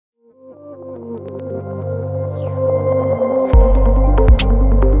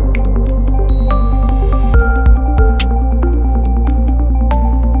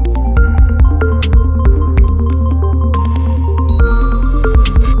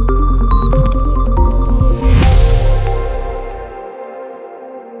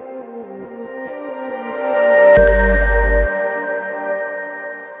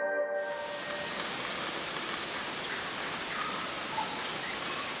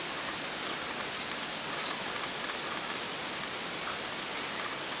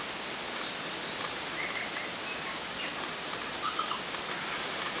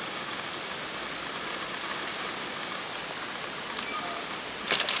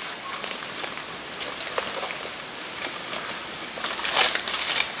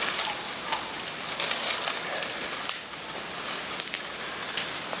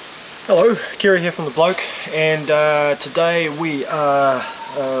Hello, Kerry here from The Bloke, and today we are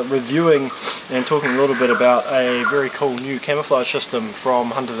reviewing and talking a little bit about a very cool new camouflage system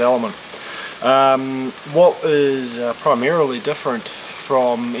from Hunter's Element. What is primarily different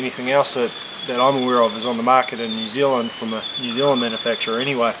from anything else that I'm aware of is on the market in New Zealand from a New Zealand manufacturer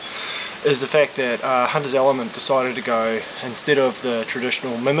anyway, is the fact that Hunter's Element decided to go, instead of the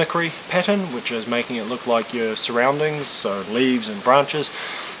traditional mimicry pattern, which is making it look like your surroundings, so leaves and branches,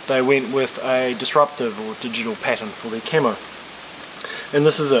 they went with a disruptive or digital pattern for their camo. And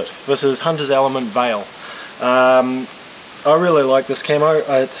this is it. This is Hunter's Element Veil. I really like this camo.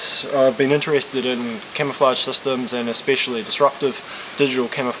 I've been interested in camouflage systems and especially disruptive digital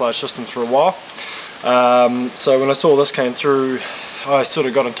camouflage systems for a while. So when I saw this came through, I sort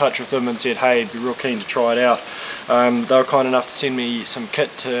of got in touch with them and said, hey, I'd be real keen to try it out. They were kind enough to send me some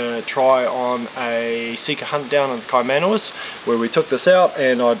kit to try on a Seeker hunt down in the Kaimanawas, where we took this out,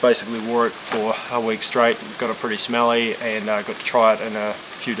 and I basically wore it for a week straight. Got it pretty smelly, and got to try it in a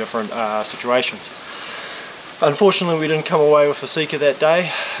few different situations. Unfortunately, we didn't come away with a Seeker that day,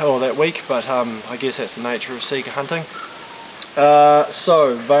 or that week, but I guess that's the nature of Seeker hunting.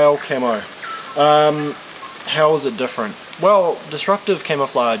 So, Veil Camo. How is it different? Well, disruptive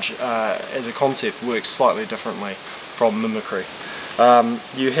camouflage as a concept works slightly differently from mimicry.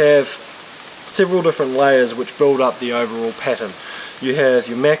 You have several different layers which build up the overall pattern. You have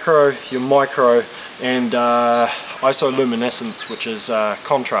your macro, your micro, and isoluminescence, which is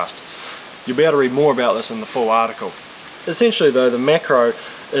contrast. You'll be able to read more about this in the full article. Essentially though, the macro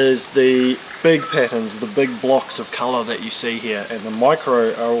is the big patterns, the big blocks of colour that you see here, and the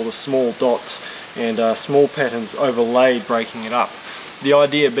micro are all the small dots and small patterns overlaid, breaking it up. The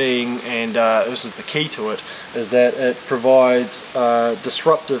idea being, and this is the key to it, is that it provides a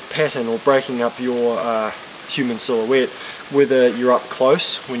disruptive pattern or breaking up your human silhouette, whether you're up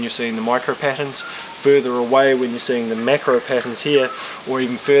close when you're seeing the micro patterns, further away when you're seeing the macro patterns here, or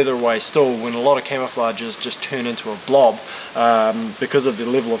even further away still when a lot of camouflages just turn into a blob. Because of the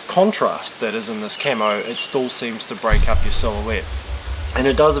level of contrast that is in this camo, it still seems to break up your silhouette. And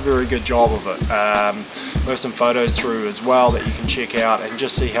it does a very good job of it. We have some photos through as well that you can check out and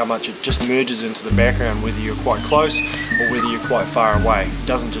just see how much it just merges into the background, whether you're quite close or whether you're quite far away. It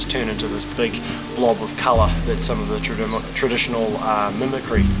doesn't just turn into this big blob of colour that some of the traditional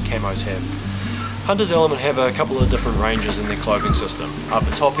mimicry camos have. Hunter's Element have a couple of different ranges in their clothing system. Up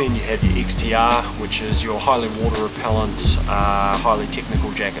the top end you have your XTR, which is your highly water repellent, highly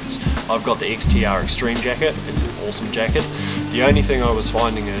technical jackets. I've got the XTR Extreme jacket. It's an awesome jacket. The only thing I was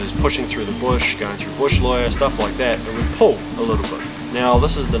finding is pushing through the bush, going through bush lawyer, stuff like that, it would pull a little bit. Now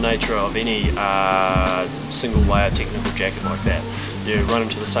this is the nature of any single layer technical jacket like that. You run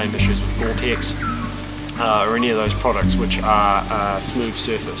into the same issues with Gore-Tex or any of those products which are smooth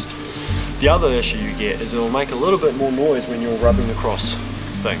surfaced. The other issue you get is it'll make a little bit more noise when you're rubbing across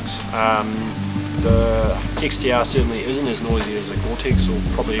things. The XTR certainly isn't as noisy as a Gore-Tex or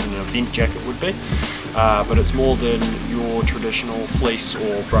probably even an event jacket would be, but it's more than your traditional fleece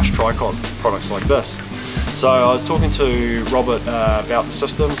or brush tricot products like this. So I was talking to Robert about the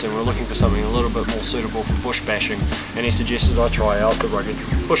systems, and we're looking for something a little bit more suitable for bush bashing, and he suggested I try out the rugged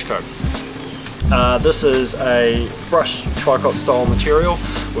bush coat. This is a brushed tricot style material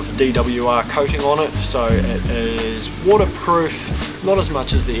with a DWR coating on it, so it is waterproof, not as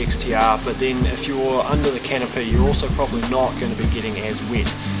much as the XTR, but then if you're under the canopy you're also probably not going to be getting as wet.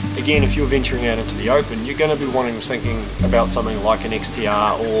 Again, if you're venturing out into the open, you're going to be thinking about something like an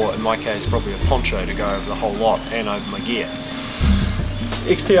XTR, or in my case probably a poncho to go over the whole lot and over my gear.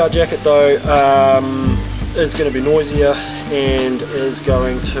 XTR jacket though is going to be noisier and is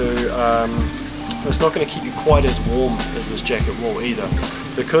going to it's not going to keep you quite as warm as this jacket will either.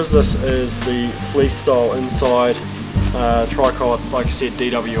 Because this is the fleece style inside tricot, like I said,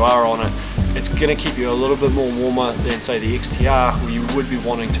 DWR on it, it's going to keep you a little bit more warmer than say the XTR, where you would be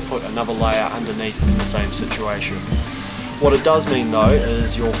wanting to put another layer underneath in the same situation. What it does mean though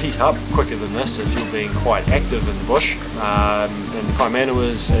is you'll heat up quicker than this if you're being quite active in the bush. In the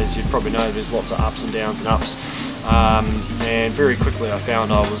Kaimanawas, as you'd probably know, there's lots of ups and downs and ups, and very quickly I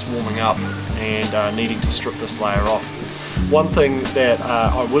found I was warming up and needing to strip this layer off. One thing that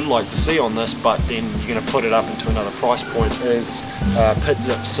I would like to see on this, but then you're going to put it up into another price point, is pit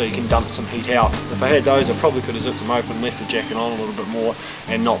zips, so you can dump some heat out. If I had those I probably could have zipped them open, left the jacket on a little bit more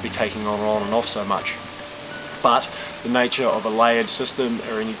and not be taking on and off so much. But the nature of a layered system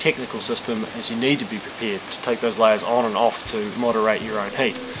or any technical system is you need to be prepared to take those layers on and off to moderate your own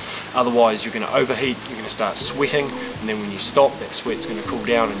heat. Otherwise you're going to overheat, you're going to start sweating, and then when you stop, that sweat's going to cool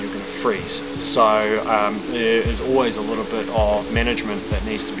down and you're going to freeze. So there is always a little bit of management that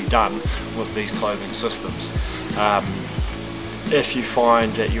needs to be done with these clothing systems. If you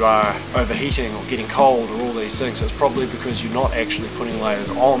find that you are overheating or getting cold or all these things, it's probably because you're not actually putting layers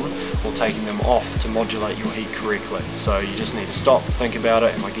on or taking them off to modulate your heat correctly. So you just need to stop, think about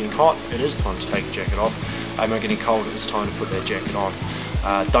it. Am I getting hot? It is time to take the jacket off. Am I getting cold? It's time to put that jacket on.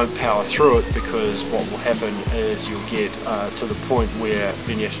 Don't power through it, because what will happen is you'll get to the point where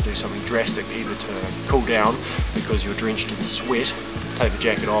then you have to do something drastic, either to cool down because you're drenched in sweat, take the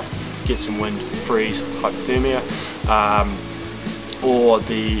jacket off, get some wind, freeze, hypothermia, or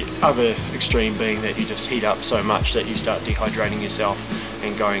the other extreme being that you just heat up so much that you start dehydrating yourself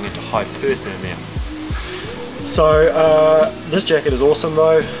and going into hyperthermia. So this jacket is awesome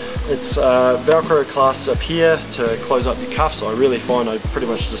though. It's Velcro clasps up here to close up your cuffs. I really find I pretty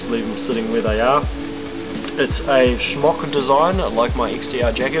much just leave them sitting where they are. It's a schmock design like my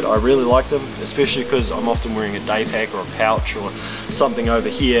XTR jacket. I really like them, especially because I'm often wearing a day pack or a pouch or something over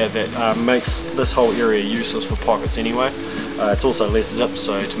here that makes this whole area useless for pockets anyway. It's also less zip,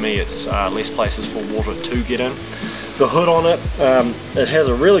 so to me it's less places for water to get in. The hood on it, it has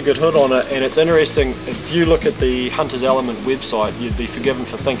a really good hood on it, and it's interesting, if you look at the Hunter's Element website, you'd be forgiven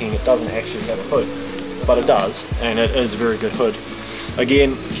for thinking it doesn't actually have a hood, but it does, and it is a very good hood.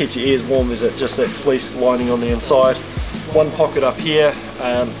 Again, keeps your ears warm. There's just that fleece lining on the inside. One pocket up here.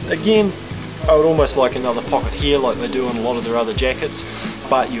 Again, I would almost like another pocket here like they do on a lot of their other jackets,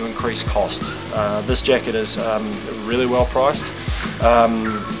 but you increase cost. This jacket is really well priced,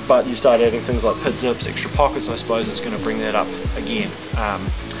 but you start adding things like pit zips, extra pockets, I suppose it's going to bring that up again.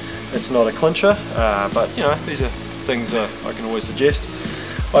 It's not a clincher, but you know, these are things I can always suggest.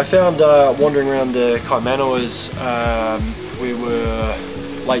 I found wandering around the Kaimanawas, we were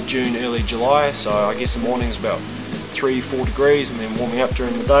late June, early July, so I guess the morning's about 3-4 degrees and then warming up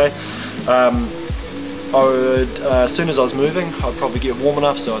during the day. I would, as soon as I was moving, I'd probably get warm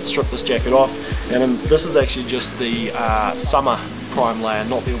enough, so I'd strip this jacket off, and this is actually just the summer prime layer,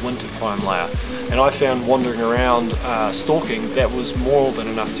 not the winter prime layer. And I found wandering around stalking, that was more than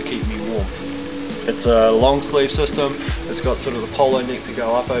enough to keep me warm. It's a long sleeve system, it's got sort of the polo neck to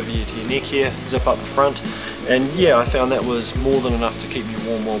go up over to your neck here, zip up the front, and yeah, I found that was more than enough to keep me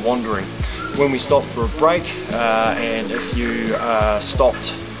warm while wandering. When we stopped for a break, and if you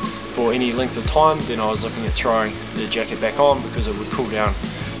stopped for any length of time, then I was looking at throwing the jacket back on because it would cool down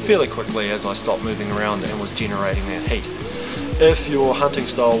fairly quickly as I stopped moving around and was generating that heat. If your hunting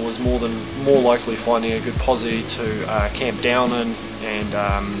style was more likely finding a good posse to camp down in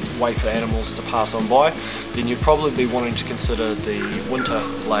and wait for animals to pass on by, then you'd probably be wanting to consider the winter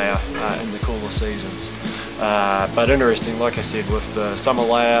layer in the cooler seasons. But interesting, like I said, with the summer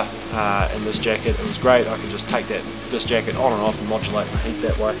layer and this jacket, it was great. I could just take this jacket on and off and modulate my heat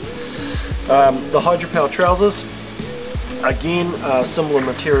that way. The hydropower trousers, again, similar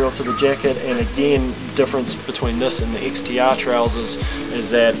material to the jacket, and again, difference between this and the XTR trousers is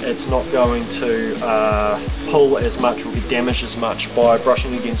that it's not going to pull as much or get damaged as much by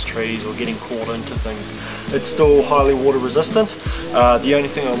brushing against trees or getting caught into things. It's still highly water resistant. The only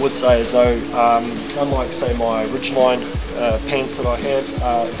thing I would say is though, unlike say my Ridgeline pants that I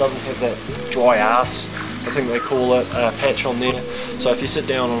have, it doesn't have that dry ass, I think they call it, patch on there. So if you sit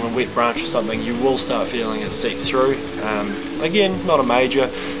down on a wet branch or something, you will start feeling it seep through. Again, not a major.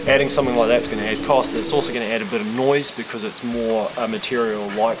 Adding something like that's going to add cost. It's also going to add a bit of noise because it's more material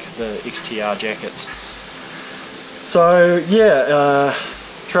like the XTR jackets. So yeah,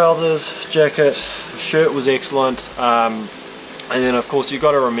 trousers, jacket, shirt was excellent. And then of course you've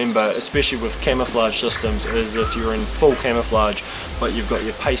got to remember, especially with camouflage systems, is if you're in full camouflage but you've got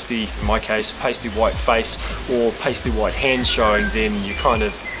your pasty, in my case, pasty white face or pasty white hands showing, then you're kind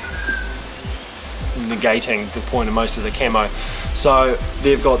of negating the point of most of the camo. So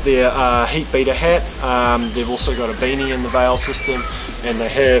they've got their heat beater hat, they've also got a beanie in the veil system, and they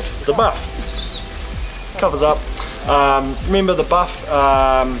have the buff. Covers up. Remember the buff,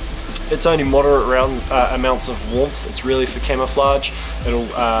 it's only moderate amounts of warmth. It's really for camouflage. It'll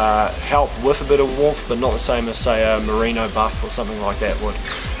help with a bit of warmth, but not the same as say a merino buff or something like that would.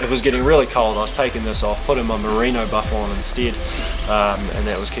 If it was getting really cold, I was taking this off, putting my merino buff on instead, and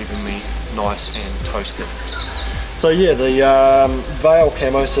that was keeping me nice and toasted. So yeah, the veil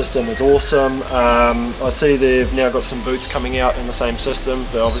camo system is awesome. I see they've now got some boots coming out in the same system.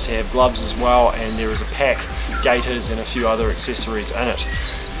 They obviously have gloves as well, and there is a pack, gaiters, and a few other accessories in it.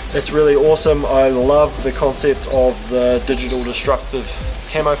 It's really awesome. I love the concept of the digital disruptive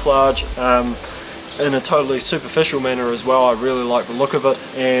camouflage. in a totally superficial manner as well. I really like the look of it,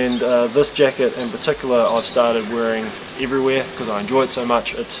 and this jacket in particular I've started wearing everywhere because I enjoy it so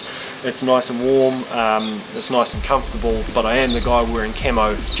much. It's nice and warm, it's nice and comfortable, but I am the guy wearing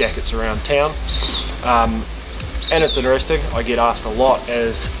camo jackets around town. And it's interesting, I get asked a lot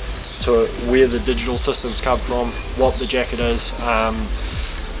as to where the digital systems come from, what the jacket is,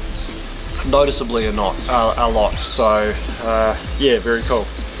 noticeably a lot. So yeah, very cool.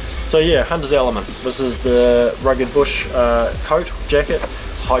 So yeah, Hunter's Element. This is the rugged bush coat, jacket,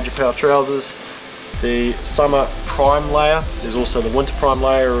 hydropower trousers, the summer prime layer, there's also the winter prime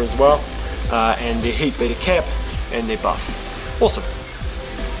layer as well, and their heat beater cap and their buff. Awesome.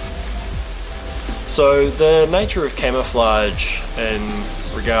 So the nature of camouflage in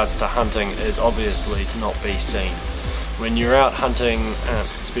regards to hunting is obviously to not be seen. When you're out hunting,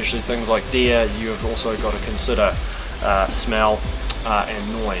 especially things like deer, you have also got to consider smell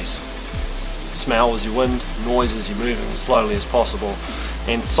and noise. Smell is your wind, noise is you moving as slowly as possible,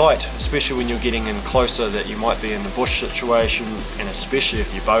 and sight, especially when you're getting in closer, that you might be in a bush situation, and especially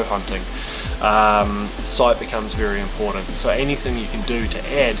if you're bow hunting, sight becomes very important. So anything you can do to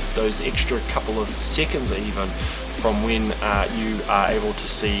add those extra couple of seconds even from when you are able to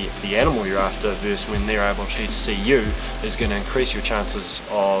see the animal you're after versus when they're able to see you is going to increase your chances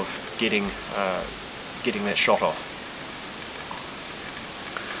of getting that shot off.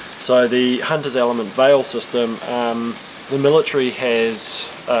 So the Hunter's Element veil system, the military has,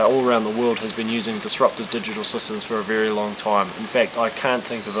 all around the world, has been using disruptive digital systems for a very long time. In fact, I can't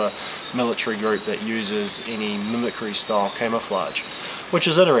think of a military group that uses any mimicry style camouflage, which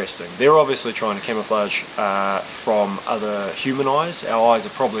is interesting. They're obviously trying to camouflage from other human eyes. Our eyes are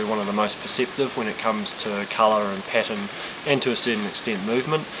probably one of the most perceptive when it comes to colour and pattern and to a certain extent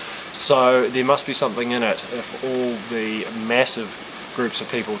movement. So there must be something in it if all the massive groups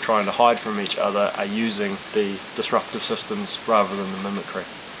of people trying to hide from each other are using the disruptive systems rather than the mimicry.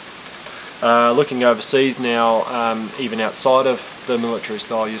 Looking overseas now, even outside of the military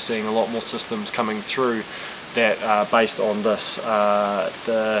style, you're seeing a lot more systems coming through that are based on this.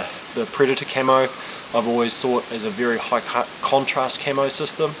 The Predator camo I've always thought is a very high contrast camo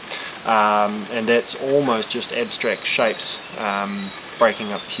system, and that's almost just abstract shapes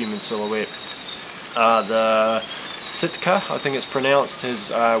breaking up the human silhouette. The Sitka, I think it's pronounced,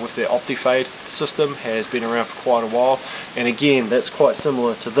 has with their OptiFade system, has been around for quite a while, and again that's quite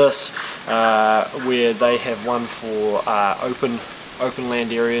similar to this, where they have one for open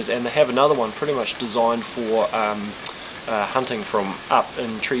land areas, and they have another one pretty much designed for hunting from up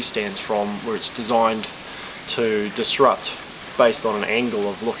in tree stands, from where it's designed to disrupt based on an angle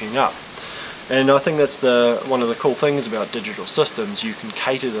of looking up. And I think that's one of the cool things about digital systems. You can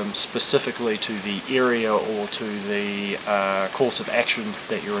cater them specifically to the area or to the course of action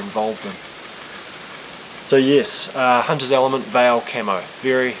that you're involved in. So yes, Hunter's Element Veil Camo,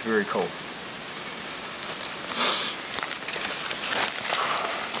 very, very cool.